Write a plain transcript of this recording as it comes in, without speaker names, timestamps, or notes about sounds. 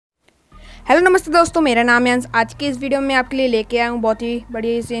Hello नमस्ते दोस्तों, मेरा नाम है अंश। आज की इस वीडियो में आपके लिए लेके आया हूँ बहुत ही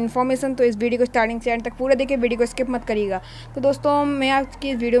बड़ी सी इन्फॉर्मेशन। तो इस वीडियो को स्टार्टिंग से एंड तक पूरा देखिए, वीडियो को स्किप मत करिएगा। तो दोस्तों, मैं आज की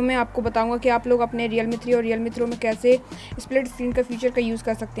इस वीडियो में आपको बताऊंगा कि आप लोग अपने Realme 3 और Realme 3 में कैसे स्प्लिट स्क्रीन का फीचर का यूज़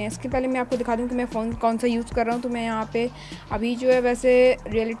कर सकते हैं। इसके पहले मैं आपको दिखा दूँ कि मैं फ़ोन कौन सा यूज़ कर रहा हूँ। तो मैं यहाँ पर अभी जो है वैसे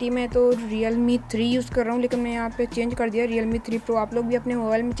रियलिटी में तो Realme 3 यूज़ कर रहा हूँ, लेकिन मैं यहाँ पर चेंज कर दिया Realme 3 Pro। आप लोग भी अपने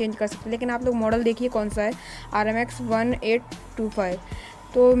मोबाइल में चेंज कर सकते हैं, लेकिन आप लोग मॉडल देखिए कौन सा है, RMX 1825।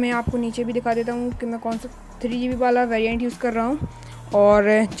 तो मैं आपको नीचे भी दिखा देता हूँ कि मैं कौन सा 3GB वाला वेरिएंट यूज़ कर रहा हूँ। और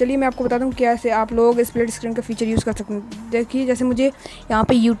चलिए मैं आपको बताता हूँ कैसे आप लोग स्प्लिट स्क्रीन का फीचर यूज़ कर सकते हैं। देखिए, जैसे मुझे यहाँ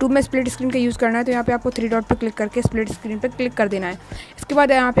पे यूट्यूब में स्प्लिट स्क्रीन का यूज़ करना है, तो यहाँ पे आपको 3 डॉट पर क्लिक करके स्प्लिट स्क्रीन पर क्लिक कर देना है। इसके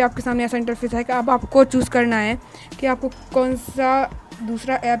बाद यहाँ पे आपके सामने ऐसा इंटरफेस है कि अब आपको चूज़ करना है कि आपको कौन सा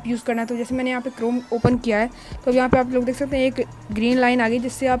दूसरा ऐप यूज़ करना है। तो जैसे मैंने यहाँ पे क्रोम ओपन किया है, तो यहाँ पे आप लोग देख सकते हैं एक ग्रीन लाइन आ गई,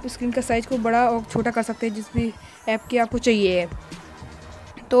 जिससे आप स्क्रीन का साइज़ को बड़ा और छोटा कर सकते हैं जिस भी ऐप की आपको चाहिए है।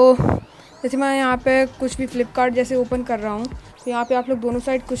 तो जैसे मैं यहाँ पे कुछ भी फ्लिपकार्ट जैसे ओपन कर रहा हूँ, तो यहाँ पे आप लोग दोनों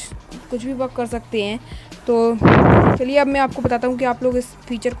साइड कुछ भी वर्क कर सकते हैं। तो चलिए अब मैं आपको बताता हूँ कि आप लोग इस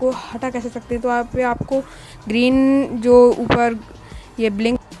फीचर को हटा कैसे सकते हैं। तो यहाँ पे आपको ग्रीन जो ऊपर ये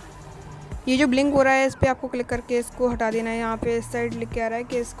जो ब्लिंक हो रहा है, इस पर आपको क्लिक करके इसको हटा देना है। यहाँ पे इस साइड लिख के आ रहा है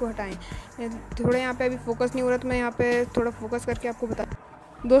कि इसको हटाएं। थोड़ा यहाँ पे अभी फोकस नहीं हो रहा, तो मैं यहाँ पे थोड़ा फोकस करके आपको बता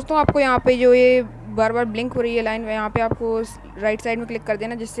दोस्तों, आपको यहाँ पे जो ये बार बार ब्लिंक हो रही है लाइन, यहाँ पे आपको राइट साइड में क्लिक कर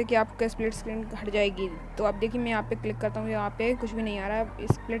देना, जिससे कि आपका स्प्लिट स्क्रीन हट जाएगी। तो आप देखिए, मैं यहाँ पे क्लिक करता हूँ, यहाँ पे कुछ भी नहीं आ रहा है,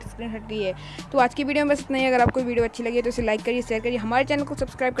 स्प्लिट स्क्रीन हट गई है। तो आज की वीडियो में बस इतना ही। अगर आपको वीडियो अच्छी लगी तो इसे लाइक करिए, शेयर करिए, हमारे चैनल को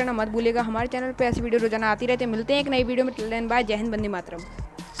सब्सक्राइब करना मत भूलिएगा। हमारे चैनल पर ऐसी वीडियो रोजाना आती रहती है। मिलते हैं एक नई वीडियो में। टिल देन बाय, जय हिंद, वंदे मातरम।